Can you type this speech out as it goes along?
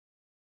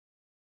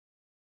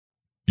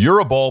You're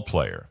a ball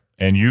player,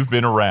 and you've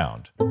been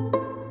around.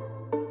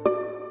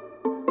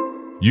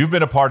 You've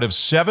been a part of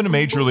 7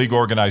 major league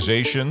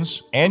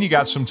organizations, and you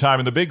got some time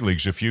in the big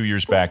leagues a few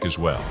years back as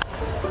well.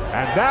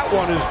 And that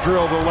one is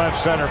drilled to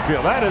left center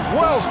field. That is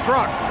well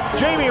struck.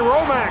 Jamie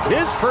Romak,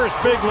 his first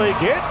big league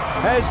hit,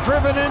 has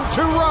driven in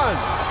 2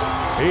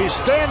 runs. He's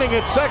standing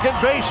at second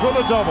base with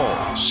a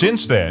double.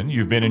 Since then,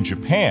 you've been in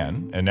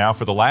Japan, and now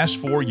for the last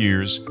 4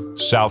 years,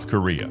 South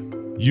Korea.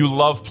 You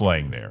love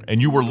playing there,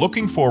 and you were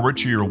looking forward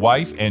to your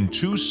wife and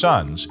 2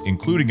 sons,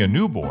 including a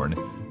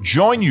newborn,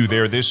 join you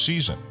there this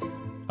season,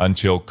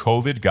 until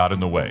COVID got in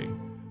the way.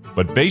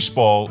 But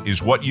baseball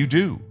is what you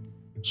do,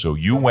 so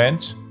you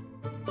went,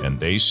 and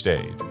they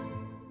stayed.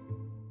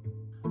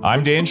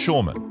 I'm Dan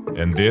Schulman,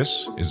 and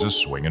this is A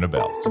Swing and a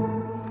Belt.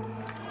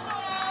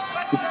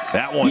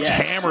 That one's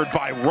hammered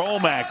by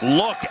Romak.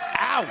 Look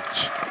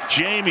out!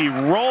 Jamie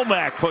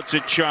Romak puts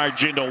it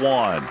charged into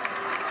 1.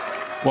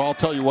 Well, I'll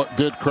tell you what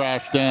did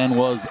crash, Dan,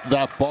 was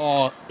that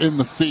ball in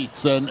the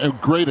seats, and a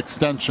great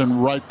extension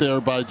right there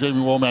by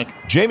Jamie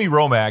Romak. Jamie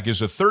Romak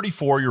is a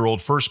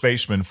 34-year-old first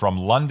baseman from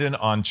London,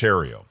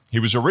 Ontario. He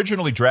was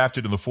originally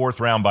drafted in the 4th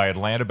round by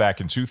Atlanta back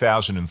in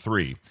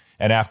 2003,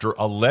 and after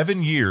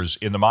 11 years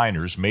in the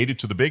minors, made it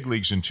to the big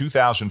leagues in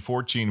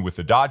 2014 with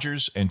the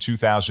Dodgers and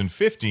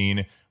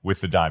 2015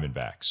 with the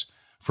Diamondbacks.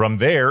 From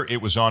there,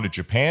 it was on to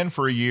Japan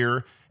for a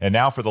year, and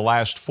now for the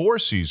last 4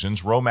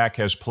 seasons, Romak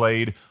has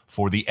played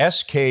for the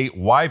SK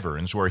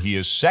Wyverns, where he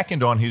is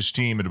second on his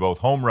team in both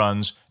home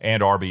runs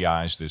and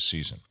RBIs this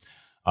season.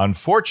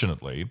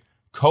 Unfortunately,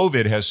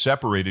 COVID has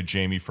separated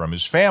Jamie from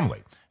his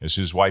family, as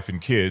his wife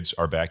and kids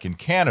are back in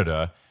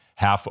Canada,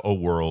 half a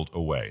world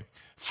away.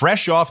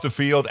 Fresh off the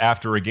field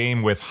after a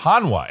game with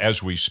Hanwha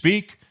as we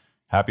speak,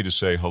 happy to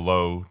say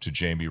hello to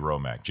Jamie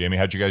Romak. Jamie,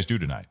 how'd you guys do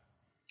tonight?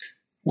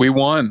 We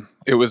won.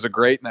 It was a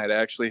great night. I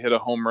actually hit a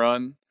home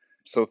run,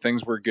 so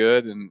things were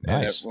good.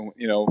 Nice. And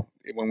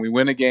when we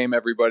win a game,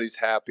 everybody's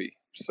happy.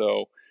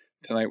 So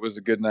tonight was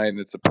a good night, and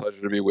it's a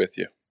pleasure to be with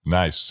you.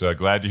 Nice.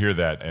 Glad to hear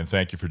that, and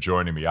thank you for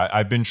joining me.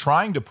 I've been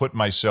trying to put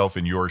myself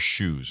in your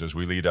shoes as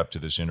we lead up to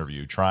this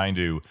interview, trying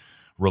to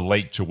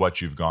relate to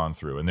what you've gone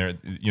through. And there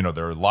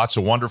are lots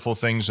of wonderful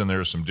things, and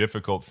there are some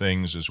difficult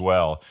things as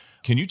well.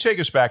 Can you take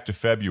us back to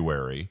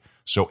February?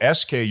 So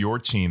SK, your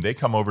team, they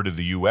come over to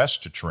the U.S.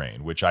 to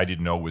train, which I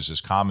didn't know was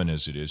as common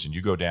as it is, and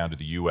you go down to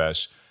the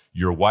U.S.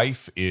 Your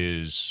wife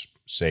is,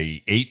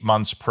 say, 8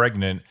 months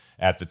pregnant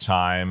at the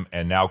time,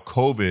 and now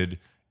COVID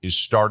is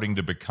starting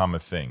to become a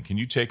thing. Can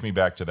you take me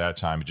back to that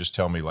time and just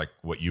tell me like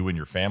what you and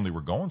your family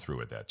were going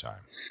through at that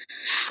time?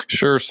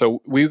 Sure.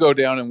 So we go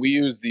down and we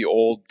use the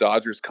old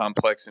Dodgers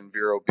complex in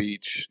Vero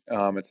Beach.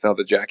 It's now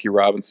the Jackie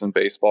Robinson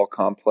baseball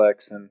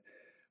complex. And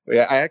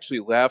I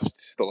actually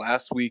left the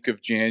last week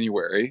of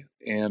January,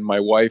 and my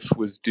wife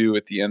was due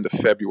at the end of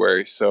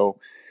February. So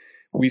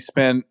we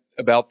spent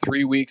about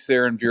 3 weeks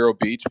there in Vero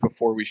Beach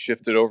before we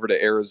shifted over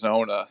to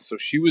Arizona. So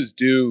she was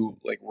due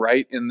like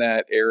right in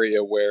that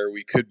area where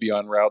we could be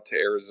en route to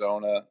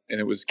Arizona.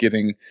 And it was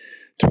getting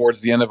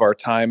towards the end of our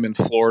time in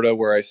Florida,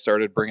 where I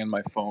started bringing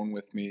my phone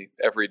with me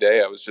every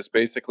day. I was just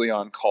basically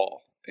on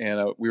call,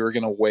 and we were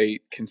going to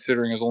wait,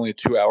 considering it was only a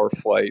 2-hour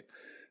flight.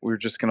 We were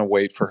just going to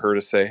wait for her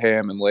to say, hey,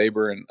 I'm in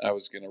labor, and I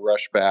was going to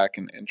rush back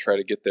and try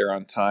to get there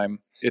on time.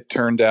 It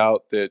turned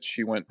out that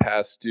she went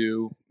past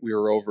due. We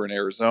were over in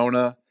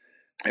Arizona,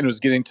 and it was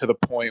getting to the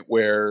point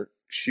where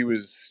she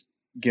was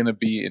going to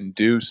be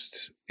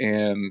induced,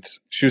 and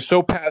she was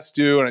so past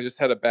due, and I just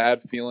had a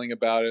bad feeling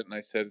about it. And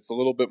I said, it's a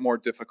little bit more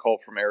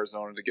difficult from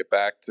Arizona to get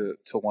back to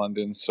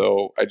London.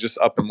 So I just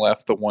up and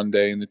left the one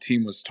day, and the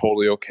team was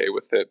totally okay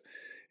with it.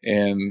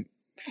 And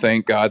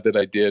thank God that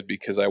I did,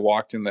 because I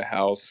walked in the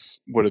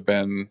house, would have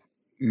been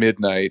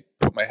midnight,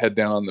 put my head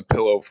down on the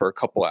pillow for a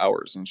couple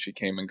hours, and she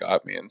came and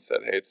got me and said,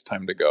 hey, it's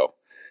time to go.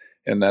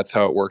 And that's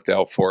how it worked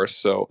out for us.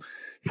 So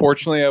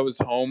fortunately, I was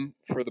home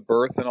for the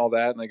birth and all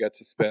that, and I got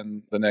to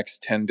spend the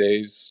next 10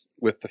 days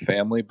with the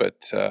family.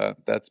 But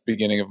that's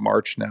beginning of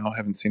March now.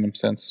 Haven't seen him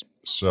since.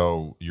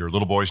 So your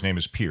little boy's name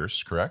is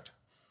Pierce, correct?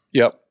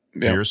 Yep.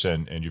 Pierce,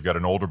 and you've got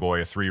an older boy,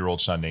 a 3-year-old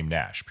son named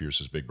Nash,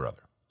 Pierce's big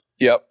brother.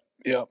 Yep.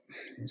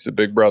 He's a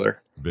big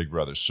brother. Big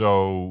brother.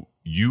 So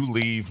you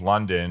leave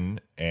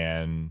London,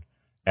 and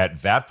at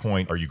that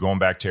point, are you going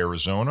back to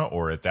Arizona,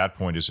 or at that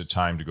point, is it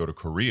time to go to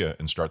Korea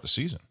and start the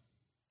season?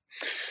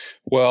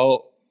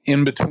 Well,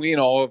 in between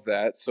all of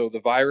that, so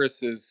the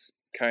virus is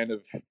kind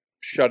of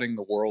shutting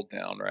the world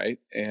down, right?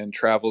 And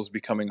travel is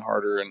becoming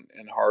harder and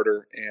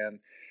harder. And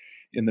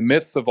in the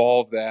midst of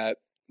all of that,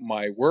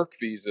 my work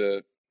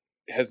visa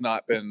has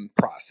not been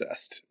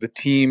processed. The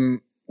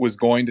team was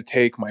going to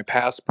take my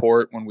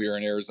passport when we were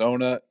in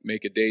Arizona,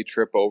 make a day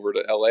trip over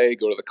to LA,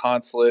 go to the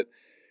consulate,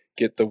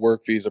 get the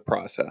work visa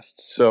processed.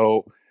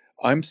 So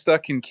I'm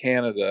stuck in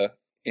Canada,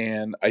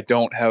 and I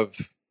don't have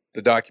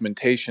the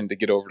documentation to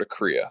get over to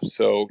Korea.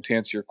 So to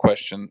answer your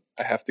question,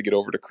 I have to get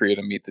over to Korea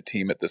to meet the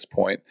team at this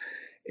point.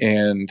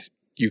 And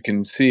you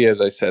can see, as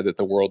I said, that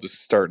the world is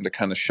starting to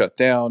kind of shut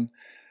down.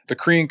 The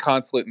Korean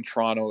consulate in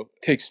Toronto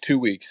takes 2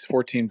 weeks,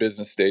 14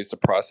 business days to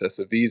process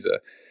a visa.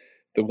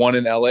 The one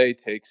in LA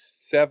takes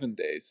 7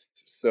 days.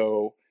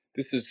 So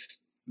this is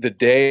the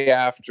day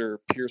after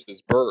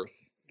Pierce's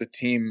birth. The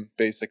team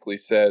basically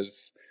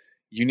says,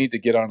 you need to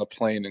get on a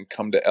plane and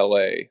come to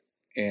LA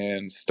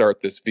and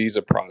start this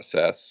visa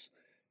process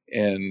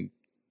and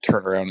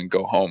turn around and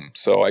go home.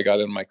 So I got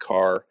in my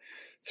car,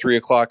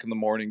 3:00 in the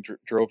morning,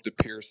 drove to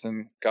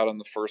Pearson, got on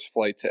the first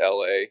flight to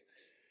LA,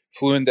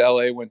 flew into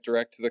LA, went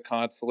direct to the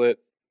consulate,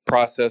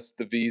 processed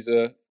the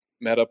visa,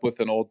 met up with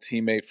an old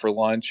teammate for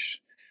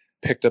lunch,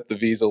 picked up the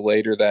visa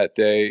later that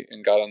day,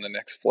 and got on the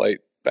next flight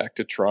back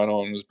to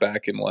Toronto and was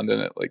back in London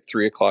at like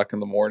 3:00 in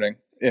the morning.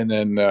 And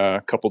then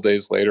a couple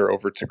days later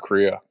over to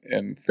Korea.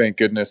 And thank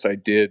goodness I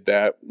did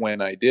that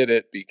when I did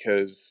it,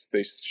 because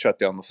they shut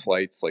down the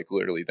flights like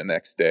literally the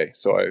next day.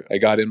 So I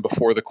got in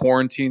before the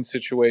quarantine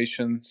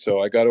situation.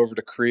 So I got over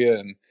to Korea,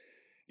 and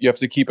you have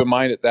to keep in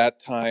mind at that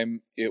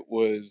time, it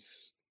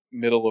was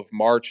middle of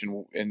March.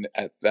 And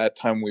at that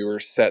time we were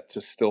set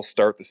to still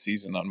start the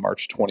season on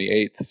March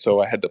 28th.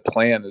 So I had to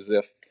plan as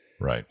if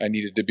Right. I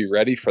needed to be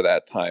ready for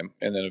that time.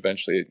 And then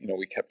eventually,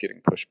 we kept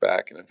getting pushed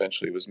back, and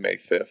eventually it was May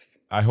 5th.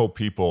 I hope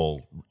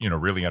people,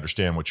 really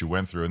understand what you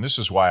went through. And this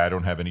is why I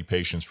don't have any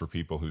patience for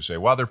people who say,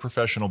 well, they're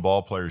professional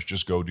ball players,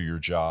 just go do your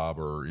job.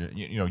 Or,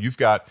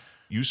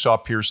 you saw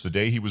Pierce the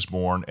day he was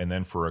born, and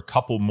then for a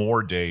couple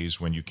more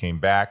days when you came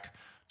back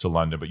to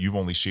London, but you've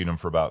only seen him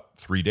for about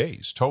 3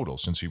 days total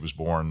since he was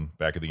born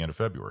back at the end of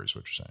February, is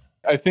what you're saying.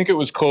 I think it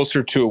was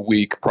closer to a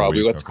week,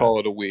 probably. Let's okay. call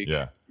it a week.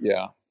 Yeah.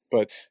 Yeah.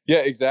 But yeah,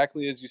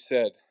 exactly as you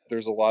said,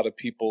 there's a lot of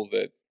people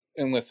that,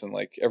 and listen,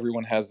 like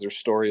everyone has their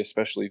story,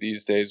 especially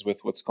these days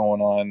with what's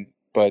going on.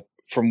 But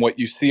from what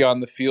you see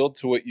on the field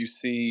to what you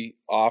see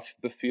off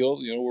the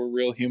field, we're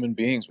real human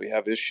beings. We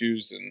have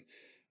issues and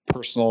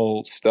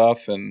personal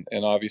stuff. And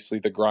obviously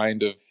the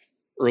grind of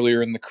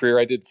earlier in the career,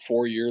 I did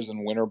 4 years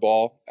in winter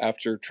ball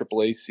after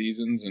AAA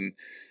seasons and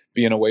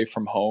being away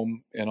from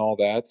home and all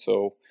that.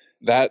 So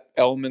that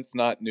element's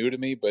not new to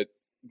me, but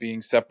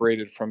being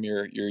separated from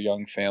your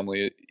young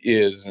family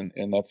is, and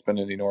that's been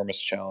an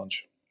enormous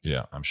challenge.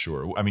 Yeah, I'm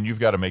sure. I mean, you've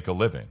got to make a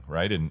living,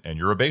 right? And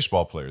you're a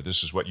baseball player.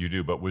 This is what you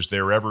do. But was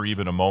there ever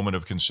even a moment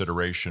of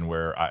consideration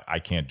where I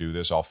can't do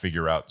this? I'll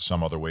figure out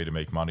some other way to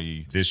make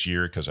money this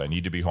year because I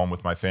need to be home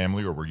with my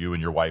family? Or were you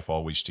and your wife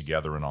always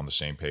together and on the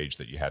same page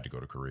that you had to go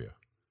to Korea?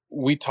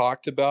 We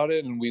talked about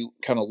it, and we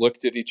kind of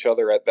looked at each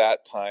other at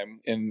that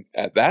time. And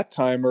at that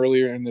time,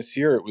 earlier in this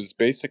year, it was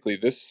basically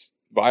this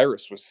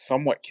virus was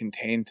somewhat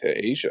contained to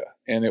Asia,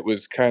 and it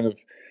was kind of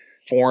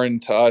foreign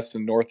to us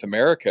in North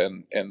America.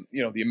 And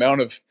the amount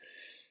of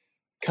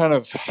kind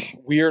of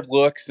weird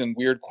looks and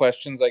weird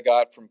questions I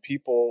got from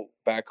people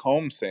back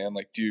home saying,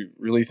 like, do you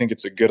really think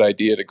it's a good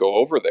idea to go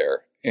over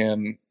there?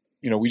 And,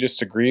 we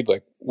just agreed,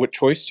 like, what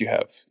choice do you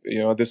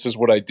have? This is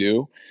what I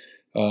do.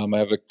 I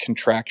have a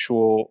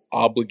contractual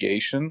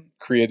obligation,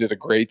 created a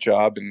great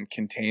job in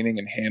containing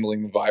and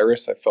handling the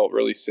virus. I felt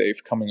really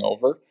safe coming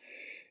over.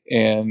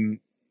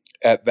 And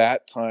at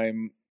that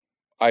time,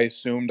 I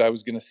assumed I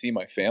was going to see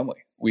my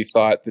family. We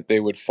thought that they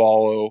would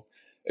follow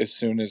as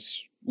soon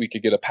as we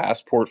could get a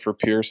passport for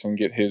Pierce and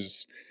get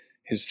his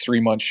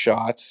 3-month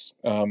shots.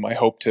 I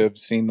hope to have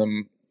seen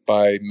them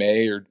by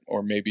May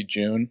or maybe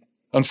June.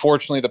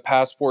 Unfortunately, the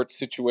passport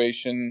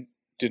situation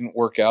didn't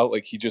work out.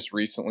 Like, he just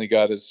recently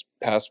got his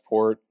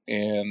passport,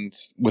 and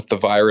with the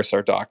virus,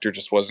 our doctor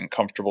just wasn't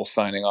comfortable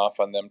signing off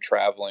on them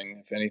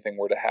traveling. If anything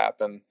were to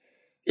happen,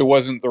 it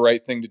wasn't the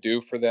right thing to do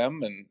for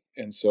them.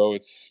 And so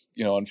it's,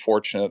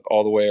 unfortunate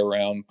all the way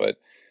around. But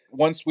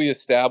once we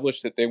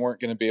established that they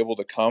weren't going to be able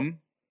to come,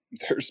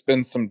 there's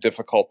been some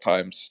difficult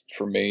times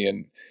for me.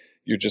 And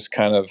you're just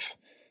kind of,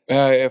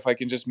 if I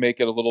can just make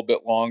it a little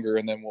bit longer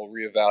and then we'll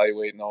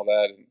reevaluate and all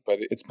that. But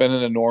it's been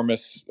an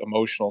enormous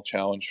emotional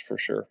challenge for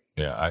sure.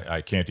 Yeah,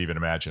 I can't even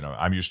imagine.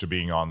 I'm used to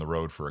being on the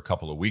road for a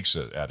couple of weeks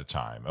at a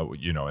time,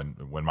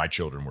 and when my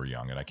children were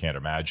young, and I can't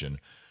imagine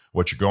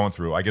what you're going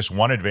through. I guess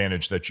one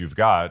advantage that you've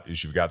got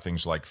is you've got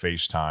things like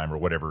FaceTime or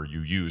whatever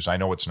you use. I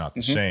know it's not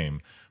the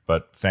same,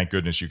 but thank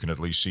goodness you can at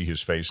least see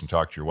his face and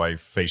talk to your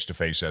wife face to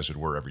face, as it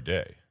were, every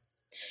day.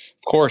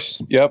 Of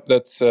course. Yep.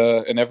 That's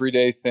an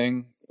everyday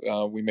thing.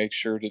 We make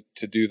sure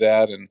to do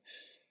that and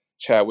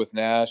chat with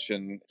Nash,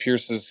 and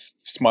Pierce's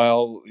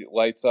smile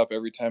lights up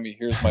every time he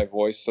hears my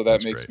voice. So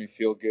that makes me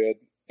feel good.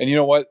 And you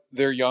know what?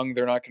 They're young.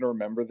 They're not going to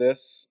remember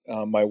this.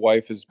 My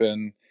wife has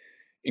been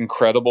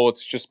incredible.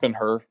 It's just been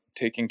her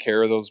taking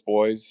care of those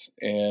boys,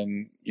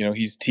 and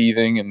he's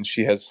teething and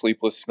she has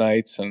sleepless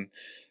nights, and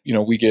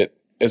we get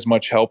as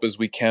much help as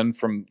we can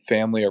from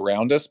family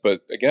around us.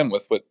 But again,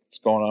 with what's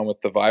going on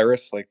with the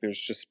virus, like,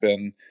 there's just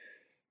been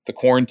the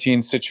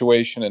quarantine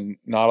situation and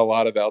not a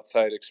lot of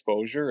outside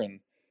exposure.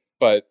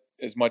 But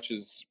as much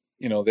as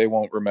they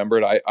won't remember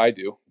it, I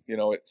do.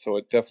 So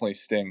it definitely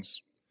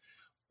stings.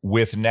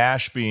 With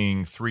Nash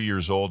being 3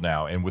 years old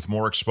now and with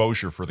more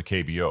exposure for the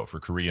KBO, for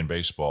Korean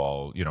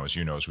baseball, as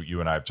you know, as you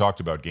and I have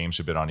talked about, games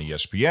have been on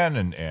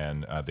ESPN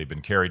and they've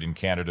been carried in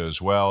Canada as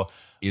well.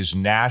 Is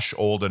Nash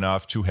old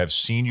enough to have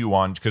seen you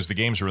on, because the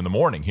games are in the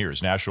morning here,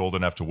 is Nash old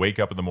enough to wake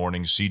up in the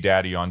morning, see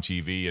daddy on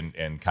TV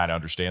and kind of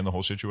understand the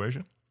whole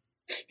situation?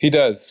 He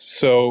does.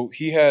 So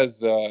he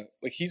has,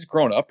 he's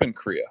grown up in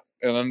Korea,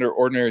 and under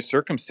ordinary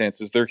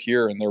circumstances, they're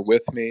here and they're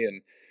with me,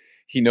 and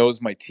he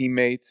knows my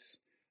teammates.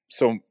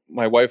 So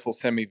my wife will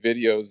send me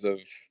videos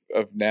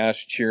of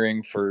Nash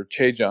cheering for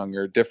Chaejung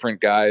or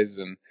different guys,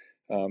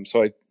 and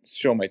so I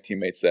show my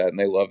teammates that, and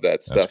they love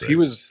that stuff. He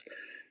was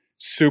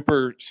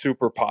super,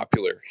 super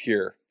popular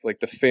here.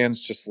 Like, the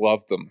fans just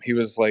loved him. He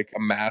was like a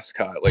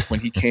mascot. Like, when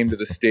he came to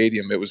the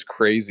stadium, it was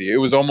crazy. It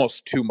was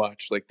almost too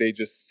much. Like, they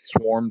just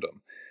swarmed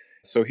him.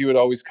 So he would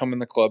always come in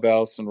the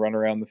clubhouse and run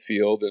around the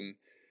field. And,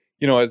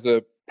 as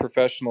a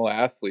professional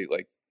athlete,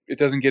 like, it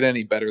doesn't get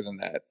any better than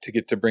that, to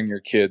get to bring your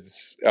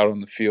kids out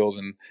on the field.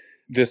 And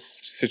this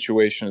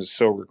situation is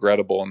so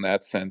regrettable in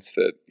that sense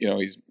that,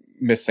 he's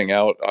missing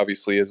out,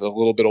 obviously, as a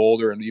little bit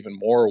older and even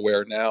more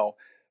aware now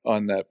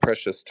on that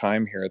precious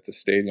time here at the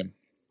stadium.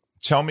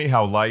 Tell me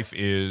how life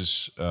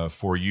is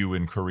for you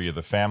in Korea,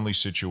 the family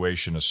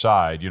situation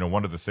aside.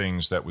 One of the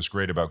things that was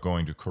great about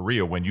going to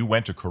Korea, when you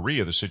went to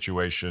Korea, the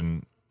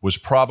situation was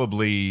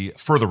probably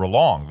further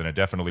along than it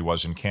definitely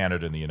was in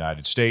Canada and the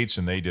United States,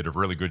 and they did a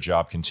really good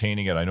job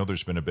containing it. I know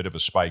there's been a bit of a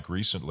spike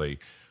recently,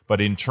 but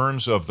in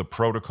terms of the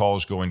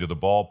protocols, going to the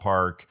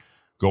ballpark,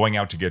 going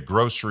out to get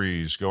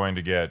groceries, going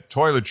to get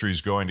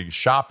toiletries, going to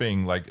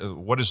shopping,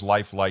 what is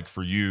life like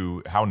for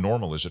you? How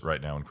normal is it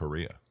right now in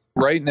Korea?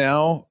 Right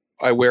now,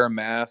 I wear a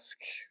mask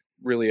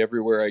really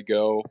everywhere I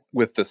go.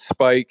 With the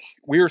spike,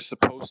 we are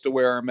supposed to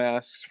wear our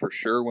masks for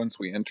sure once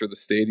we enter the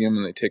stadium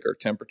and they take our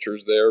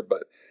temperatures there,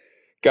 but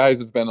guys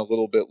have been a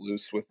little bit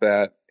loose with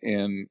that.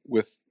 And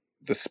with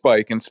the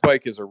spike, and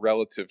spike is a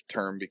relative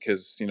term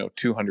because,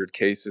 200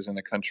 cases in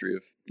a country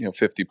of,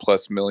 50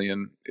 plus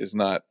million is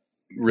not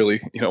really,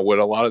 what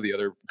a lot of the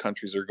other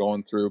countries are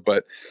going through.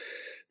 But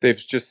they've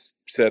just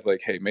said,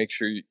 like, hey, make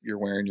sure you're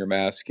wearing your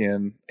mask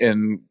and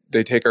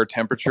they take our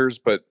temperatures,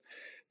 but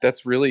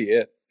that's really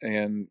it.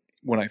 And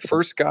when I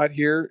first got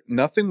here,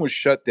 nothing was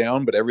shut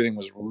down, but everything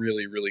was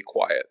really, really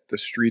quiet. The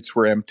streets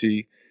were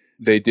empty.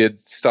 They did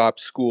stop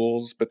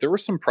schools, but there were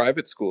some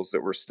private schools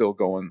that were still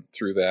going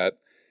through that.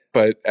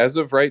 But as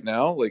of right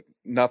now, like,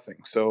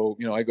 nothing. So,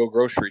 I go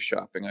grocery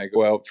shopping. I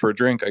go out for a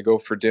drink. I go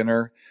for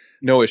dinner.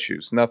 No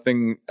issues.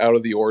 Nothing out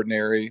of the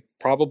ordinary.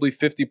 Probably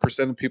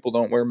 50% of people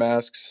don't wear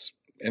masks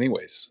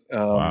anyways.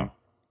 Wow.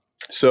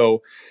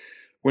 So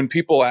when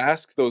people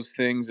ask those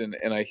things and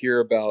I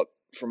hear about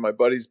from my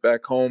buddies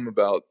back home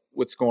about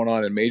what's going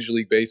on in Major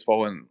League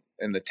Baseball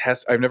and the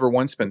test, I've never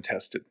once been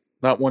tested.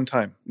 Not one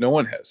time. No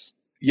one has.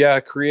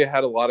 Yeah, Korea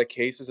had a lot of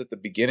cases at the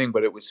beginning,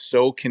 but it was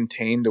so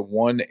contained to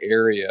one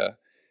area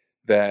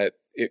that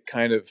it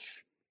kind of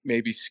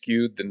maybe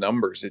skewed the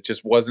numbers. It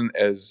just wasn't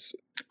as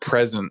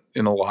present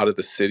in a lot of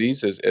the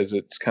cities as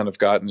it's kind of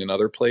gotten in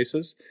other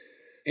places.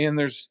 And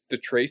there's the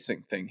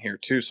tracing thing here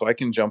too. So I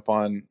can jump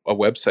on a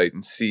website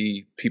and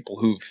see people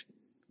who've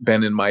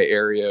been in my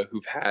area,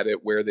 who've had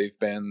it, where they've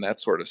been, that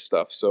sort of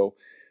stuff. So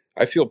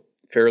I feel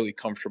fairly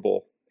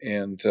comfortable.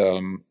 And,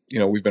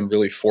 we've been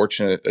really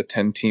fortunate, a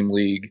 10-team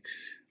league,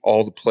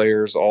 all the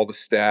players, all the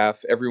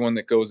staff, everyone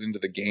that goes into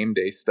the game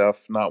day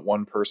stuff, not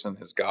one person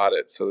has got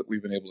it. So that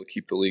we've been able to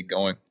keep the league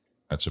going.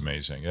 That's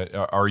amazing.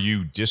 Are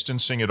you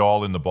distancing at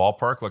all in the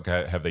ballpark? Like,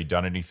 have they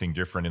done anything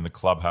different in the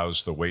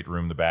clubhouse, the weight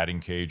room, the batting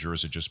cage, or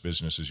is it just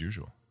business as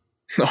usual?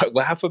 No, I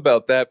laugh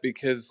about that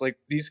because, like,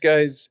 these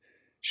guys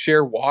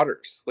share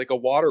waters, like a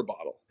water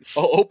bottle.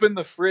 I'll open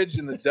the fridge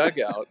in the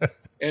dugout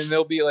and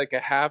there'll be like a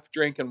half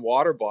drinking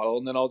water bottle.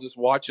 And then I'll just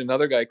watch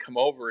another guy come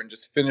over and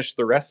just finish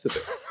the rest of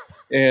it.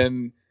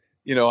 And,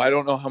 I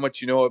don't know how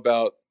much you know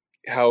about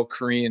how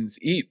Koreans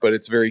eat, but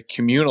it's very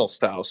communal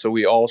style. So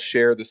we all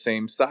share the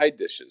same side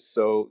dishes.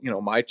 So,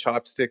 my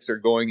chopsticks are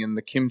going in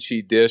the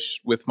kimchi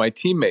dish with my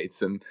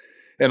teammates and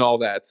all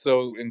that.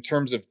 So in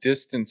terms of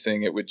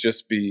distancing, it would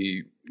just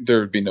be, there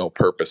would be no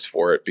purpose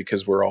for it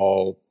because we're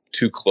all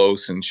too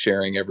close and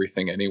sharing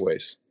everything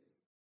anyways.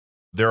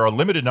 There are a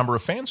limited number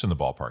of fans in the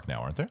ballpark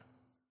now, aren't there?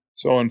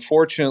 So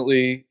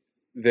unfortunately,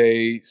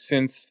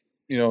 since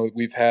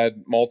we've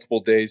had multiple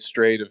days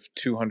straight of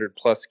 200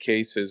 plus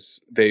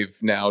cases, they've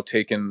now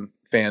taken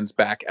fans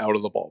back out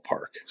of the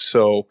ballpark.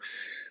 So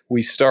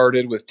we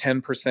started with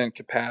 10%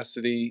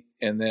 capacity,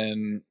 and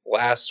then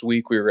last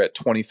week we were at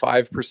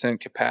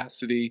 25%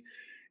 capacity.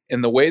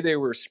 And the way they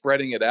were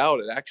spreading it out,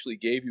 it actually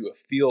gave you a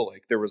feel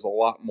like there was a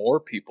lot more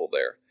people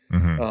there.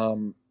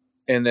 Mm-hmm.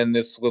 And then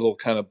this little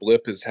kind of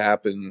blip has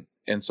happened,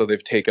 and so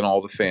they've taken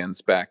all the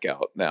fans back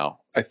out now.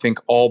 I think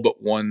all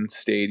but one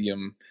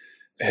stadium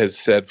has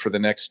said for the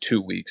next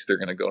 2 weeks they're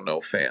going to go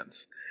no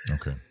fans.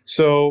 Okay.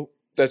 So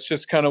that's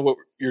just kind of what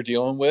you're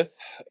dealing with.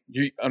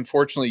 You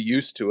unfortunately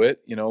used to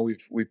it.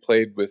 We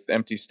played with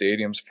empty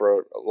stadiums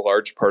for a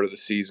large part of the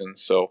season,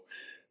 so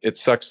it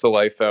sucks the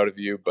life out of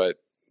you,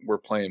 but we're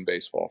playing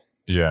baseball.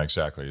 Yeah,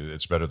 exactly.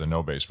 It's better than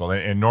no baseball.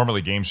 And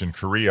normally games in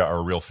Korea are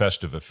a real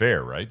festive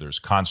affair, right? There's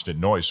constant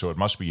noise, so it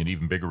must be an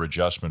even bigger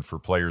adjustment for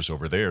players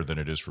over there than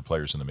it is for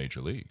players in the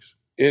major leagues.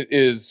 It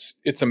is.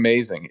 It's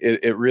amazing.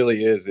 It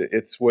really is.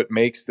 It's what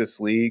makes this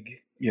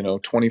league,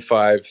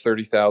 25,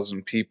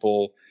 30,000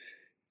 people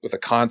with a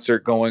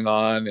concert going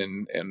on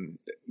and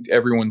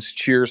everyone's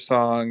cheer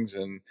songs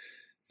and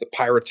the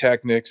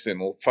pyrotechnics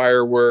and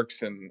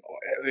fireworks and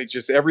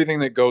just everything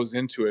that goes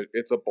into it.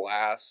 It's a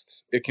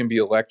blast. It can be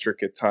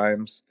electric at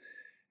times.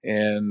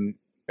 And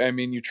I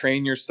mean, you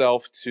train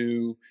yourself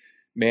to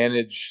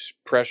manage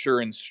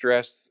pressure and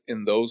stress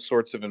in those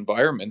sorts of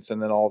environments.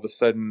 And then all of a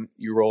sudden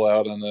you roll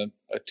out on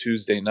a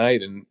Tuesday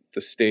night and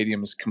the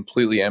stadium is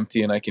completely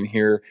empty and I can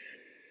hear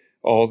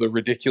all the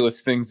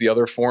ridiculous things the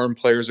other foreign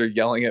players are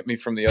yelling at me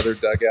from the other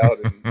dugout.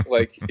 And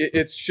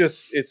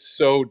it's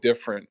so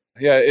different.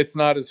 Yeah, it's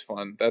not as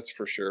fun, that's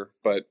for sure,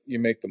 but you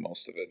make the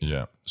most of it.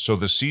 Yeah. So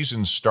the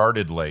season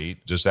started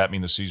late. Does that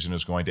mean the season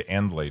is going to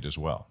end late as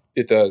well?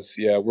 It does.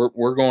 Yeah,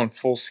 we're going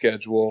full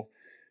schedule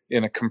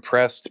in a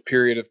compressed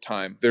period of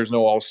time. There's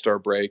no all-star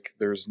break.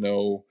 There's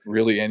no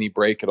really any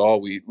break at all.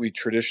 We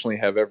traditionally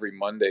have every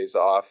Mondays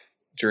off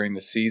during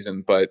the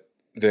season, but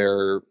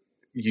they're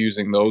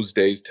using those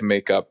days to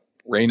make up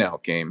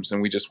rainout games.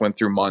 And we just went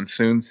through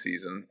monsoon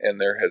season and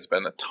there has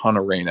been a ton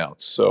of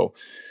rainouts. So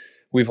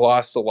we've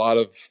lost a lot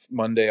of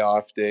Monday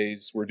off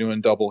days. We're doing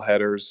double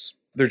headers.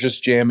 They're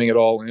just jamming it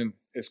all in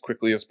as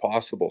quickly as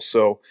possible.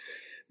 So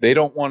they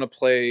don't want to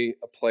play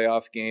a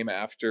playoff game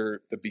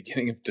after the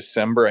beginning of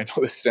December. I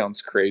know this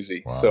sounds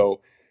crazy. Wow.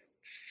 So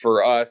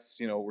for us,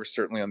 we're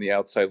certainly on the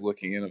outside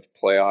looking in of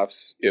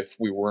playoffs. If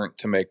we weren't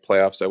to make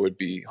playoffs, I would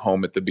be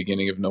home at the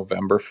beginning of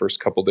November, first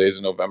couple days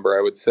of November,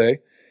 I would say.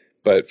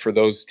 But for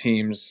those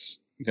teams,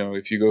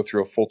 if you go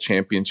through a full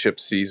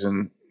championship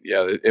season,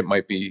 yeah, it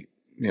might be,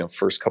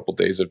 first couple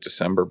days of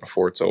December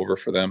before it's over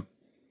for them.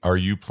 Are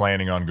you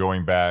planning on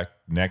going back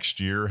next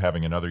year,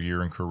 having another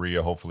year in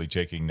Korea, hopefully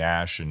taking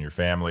Nash and your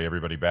family,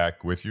 everybody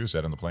back with you? Is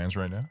that in the plans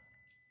right now?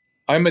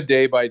 I'm a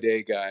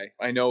day-by-day guy.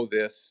 I know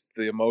this,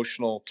 the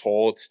emotional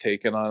toll it's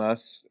taken on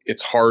us.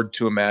 It's hard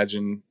to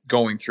imagine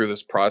going through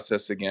this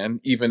process again,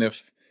 even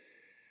if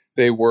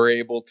they were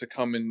able to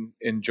come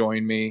and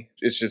join me.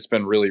 It's just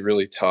been really,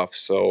 really tough.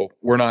 So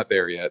we're not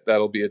there yet.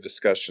 That'll be a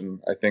discussion,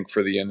 I think,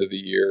 for the end of the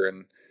year.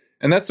 And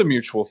that's a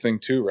mutual thing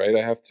too, right?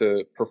 I have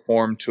to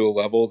perform to a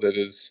level that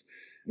is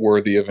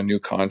worthy of a new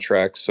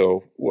contract.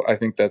 So I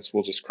think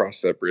we'll just cross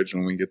that bridge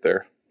when we get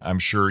there. I'm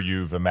sure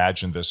you've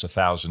imagined this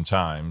 1,000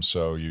 times.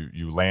 So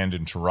you land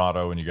in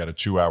Toronto and you got a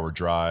 2-hour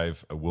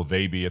drive. Will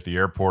they be at the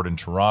airport in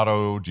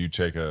Toronto? Do you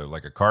take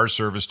a car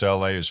service to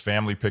LA? Is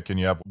family picking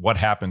you up? What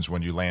happens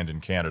when you land in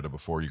Canada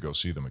before you go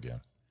see them again?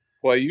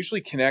 Well, I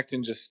usually connect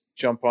and just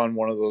jump on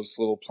one of those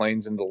little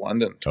planes into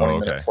London,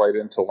 20-minute flight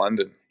into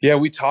London. Yeah,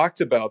 we talked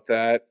about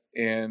that.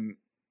 And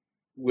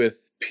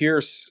with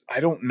Pierce, I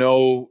don't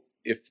know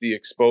if the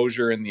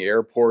exposure in the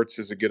airports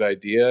is a good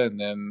idea. And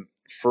then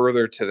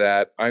further to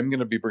that, I'm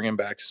going to be bringing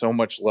back so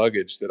much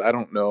luggage that I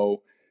don't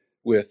know,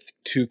 with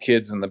 2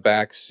 kids in the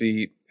back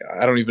seat,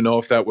 I don't even know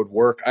if that would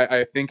work.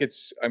 I think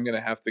I'm going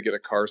to have to get a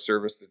car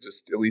service to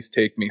just at least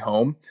take me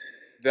home.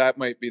 That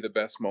might be the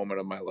best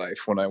moment of my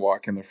life when I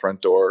walk in the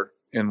front door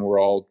and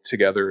we're all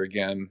together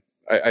again.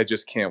 I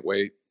just can't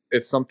wait.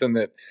 It's something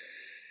that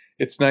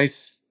it's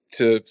nice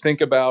to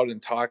think about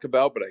and talk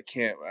about, but I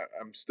can't.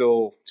 I'm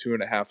still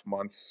 2.5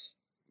 months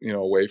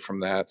away from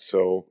that.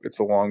 So it's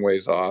a long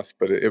ways off,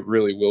 but it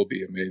really will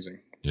be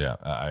amazing. Yeah,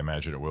 I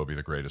imagine it will be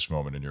the greatest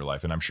moment in your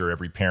life. And I'm sure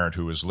every parent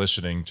who is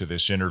listening to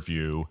this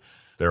interview,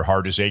 their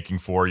heart is aching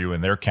for you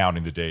and they're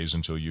counting the days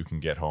until you can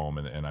get home.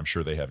 And I'm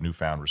sure they have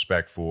newfound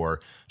respect for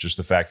just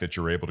the fact that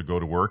you're able to go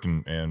to work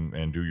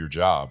and do your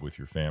job with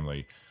your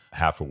family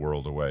half a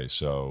world away.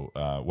 So,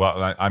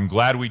 I'm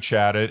glad we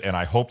chatted, and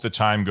I hope the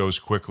time goes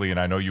quickly, and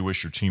I know you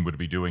wish your team would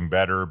be doing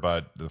better,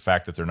 but the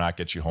fact that they're not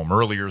gets you home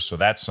earlier, so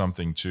that's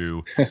something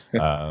too.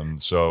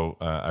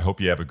 I hope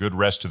you have a good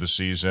rest of the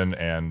season,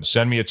 and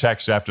send me a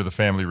text after the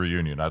family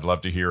reunion. I'd love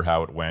to hear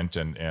how it went,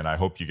 and I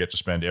hope you get to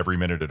spend every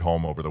minute at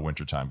home over the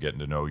wintertime, getting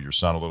to know your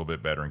son a little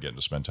bit better and getting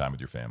to spend time with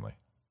your family.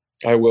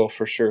 I will,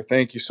 for sure.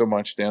 Thank you so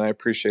much, Dan. I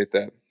appreciate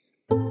that.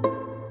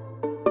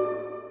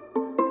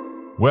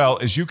 Well,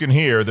 as you can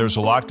hear, there's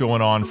a lot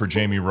going on for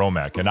Jamie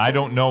Romak, and I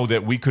don't know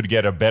that we could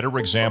get a better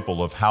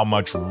example of how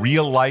much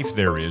real life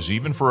there is,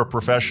 even for a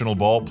professional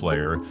ball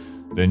player,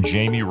 than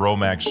Jamie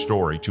Romak's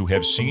story. To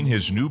have seen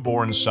his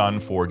newborn son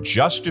for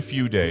just a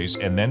few days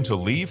and then to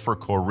leave for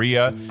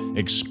Korea,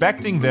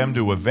 expecting them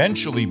to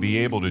eventually be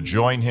able to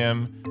join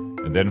him,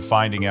 and then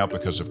finding out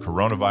because of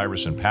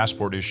coronavirus and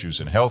passport issues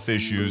and health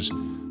issues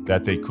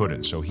that they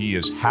couldn't. So he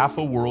is half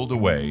a world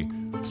away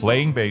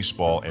playing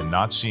baseball and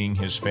not seeing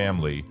his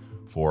family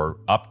for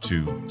up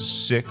to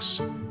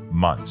 6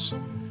 months.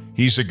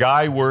 He's a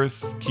guy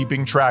worth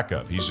keeping track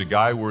of. He's a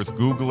guy worth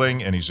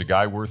Googling, and he's a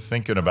guy worth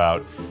thinking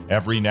about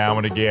every now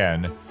and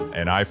again.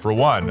 And I, for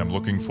one, am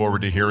looking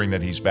forward to hearing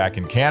that he's back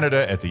in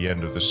Canada at the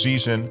end of the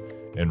season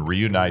and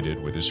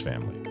reunited with his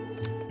family.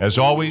 As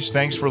always,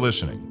 thanks for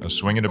listening. A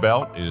Swing and a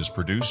Belt is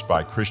produced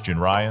by Christian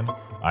Ryan.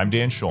 I'm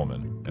Dan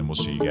Schulman, and we'll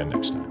see you again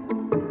next time.